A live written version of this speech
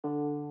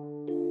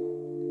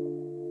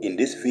In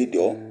this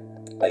video,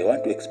 I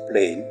want to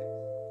explain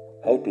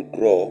how to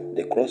draw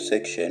the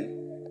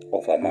cross-section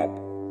of a map.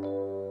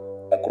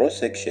 A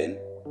cross-section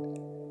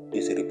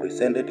is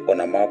represented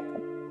on a map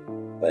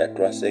by a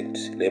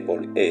transect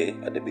labeled A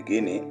at the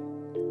beginning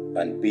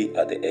and B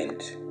at the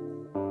end.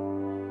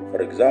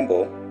 For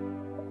example,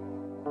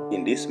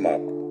 in this map,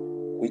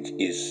 which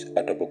is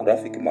a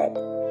topographic map,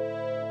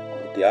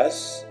 it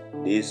has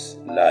this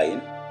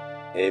line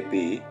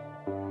AB,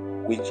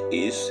 which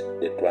is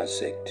the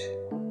transect.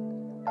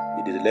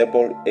 It is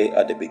labeled A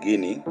at the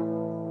beginning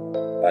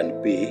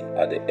and B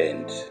at the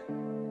end.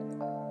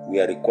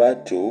 We are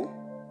required to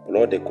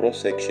plot the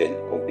cross-section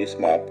of this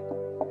map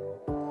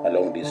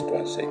along this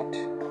transect.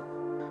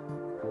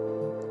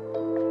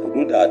 To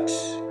do that,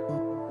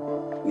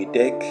 we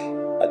take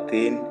a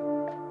thin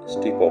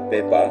strip of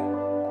paper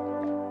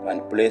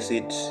and place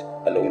it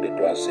along the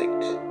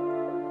transect.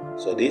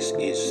 So this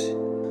is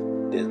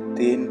the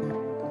thin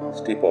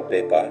strip of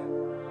paper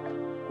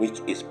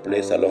which is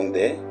placed along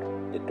the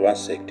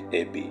transect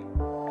AB.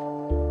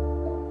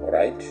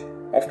 Alright,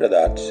 after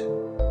that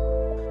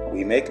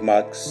we make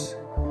marks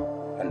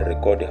and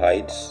record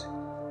heights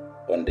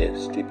on the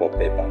strip of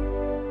paper.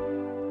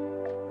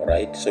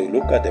 Alright, so you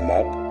look at the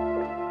map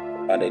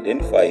and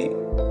identify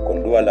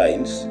contour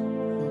lines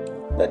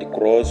that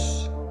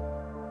cross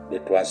the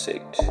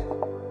transect.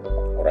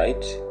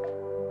 Alright,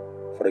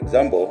 for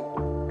example,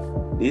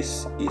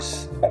 this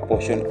is a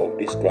portion of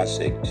this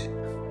transect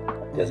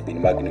that has been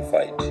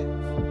magnified.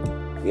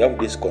 We have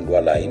this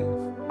contour line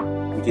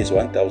which is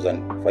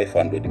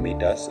 1,500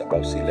 meters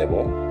above sea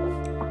level,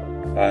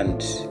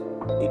 and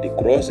it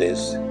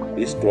crosses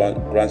this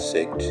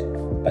transect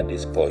at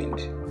this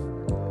point.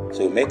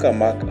 So make a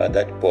mark at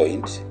that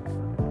point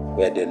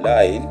where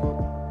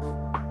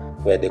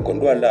the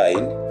contour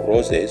line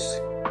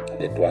crosses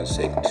the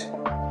transect,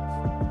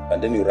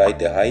 and then you write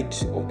the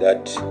height of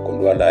that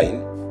contour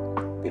line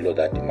below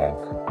that mark.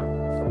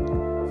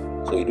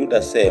 So you do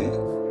the same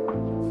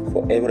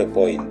for every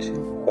point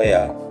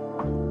where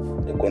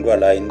the contour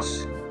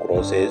lines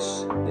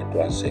crosses the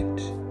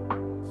transect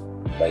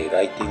by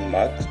writing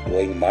marks,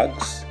 drawing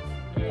marks,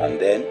 and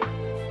then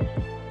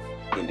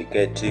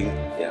indicating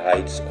the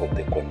heights of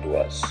the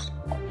contours.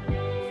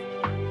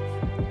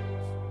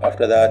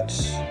 After that,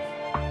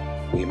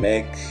 we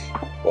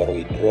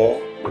draw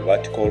the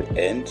vertical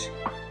and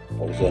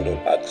horizontal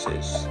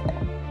axis.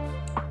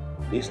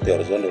 This the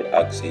horizontal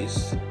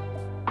axis.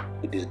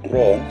 It is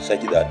drawn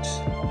such that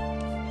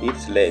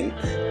its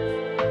length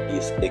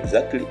is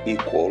exactly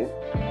equal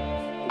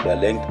to the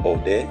length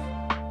of the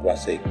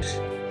transect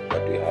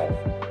that we have.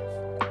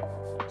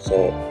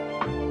 So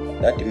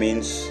that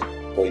means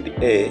point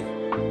A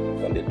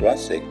on the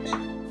transect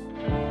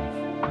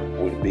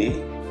will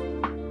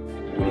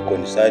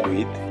coincide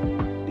with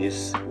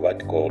this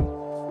vertical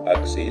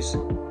axis,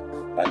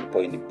 and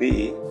point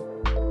B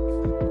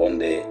on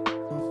the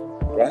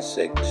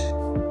transect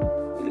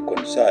will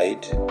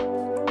coincide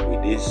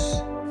with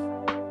this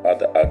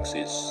other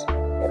axis.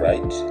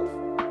 Alright,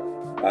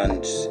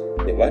 and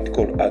the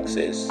vertical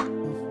axes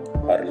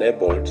are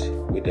labeled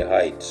with the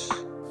heights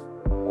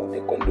of the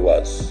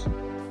contours.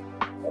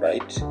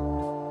 Alright,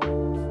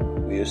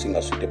 we're using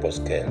a suitable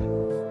scale.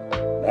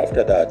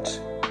 After that,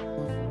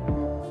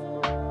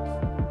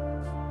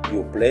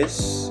 you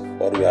place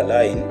or you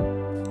align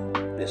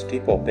the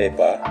strip of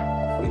paper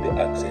with the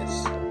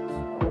axis.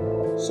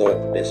 So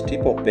the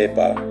strip of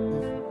paper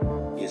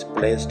is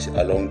placed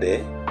along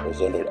the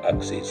horizontal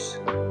axis.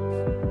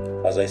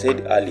 As I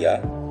said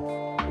earlier,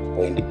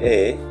 point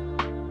A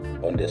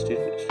on the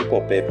strip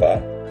of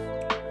paper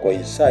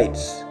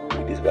coincides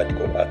with this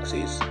vertical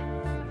axis,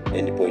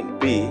 and point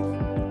B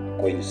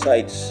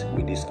coincides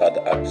with this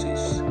other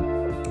axis,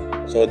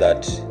 so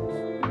that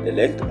the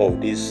length of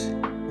this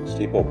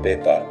strip of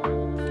paper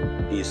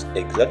is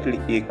exactly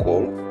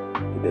equal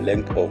to the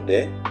length of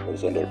the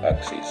horizontal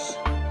axis.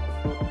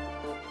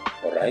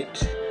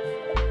 Alright,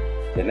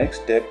 the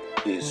next step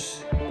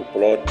is to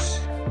plot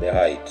the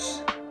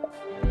heights.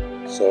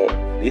 So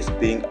this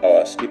being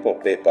our strip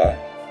of paper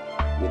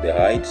with the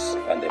heights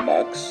and the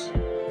marks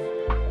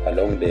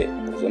along the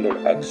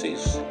horizontal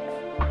axis,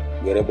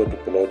 we are able to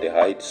plot the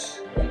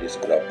heights on this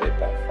graph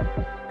paper.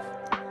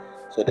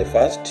 So the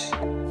first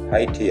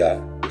height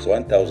here is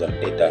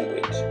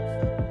 1,800.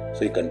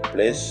 So you can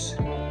place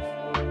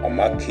a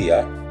mark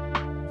here,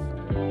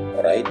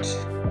 alright,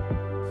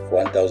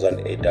 for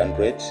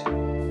 1,800,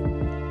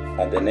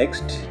 and the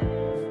next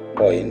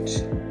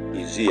point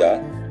is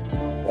here,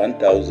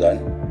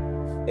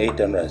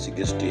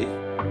 1,860.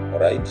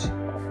 Alright,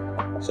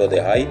 so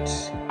the height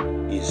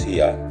is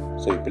here.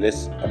 So we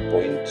place a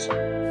point,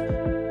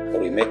 or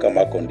we make a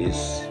mark on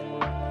this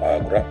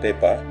graph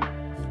paper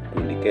to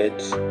indicate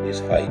this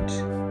height.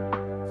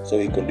 So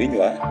we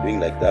continue doing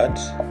like that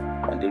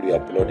until we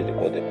have plotted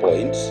all the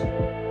points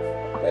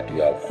that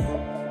we have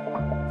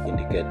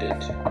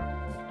indicated.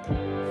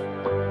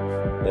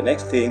 The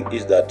next thing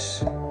is that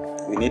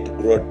we need to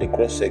draw the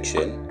cross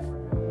section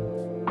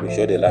to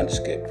show the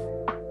landscape.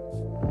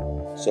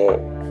 So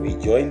we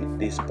join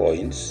these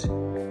points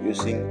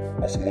using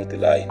a smooth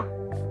line.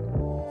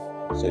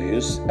 So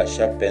use a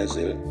sharp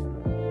pencil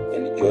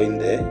and join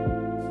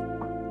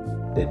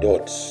the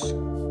dots,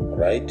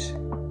 right,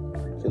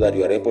 so that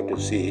you are able to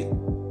see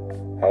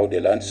how the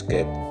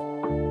landscape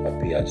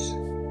appears,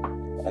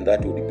 and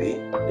that would be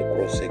the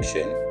cross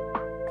section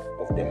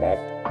of the map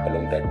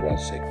along that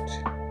transect.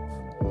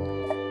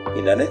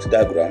 In the next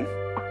diagram,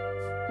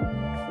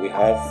 we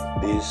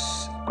have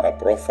this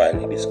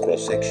profile, this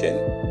cross section,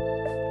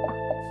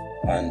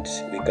 and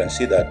we can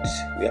see that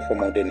we have a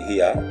mountain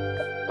here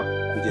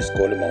which is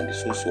called Mount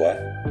Suswa,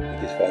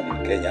 which is found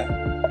in Kenya,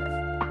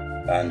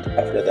 and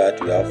after that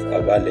we have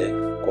a valley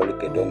called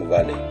Kedong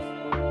Valley.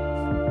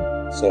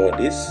 So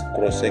this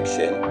cross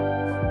section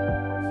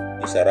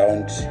is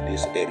around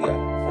this area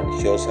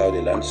and shows how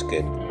the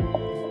landscape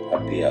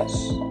appears,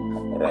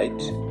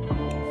 right?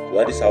 So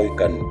that is how we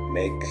can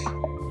make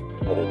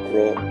or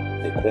draw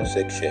the cross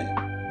section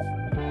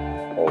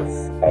of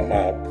a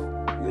map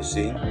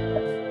using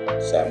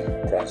some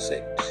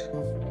transect.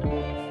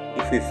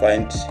 If you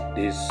find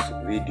this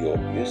video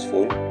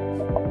useful,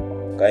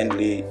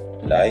 kindly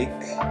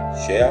like,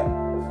 share,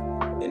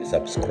 and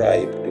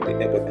subscribe to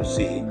be able to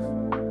see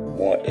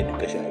more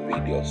educational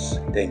videos.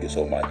 Thank you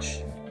so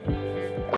much.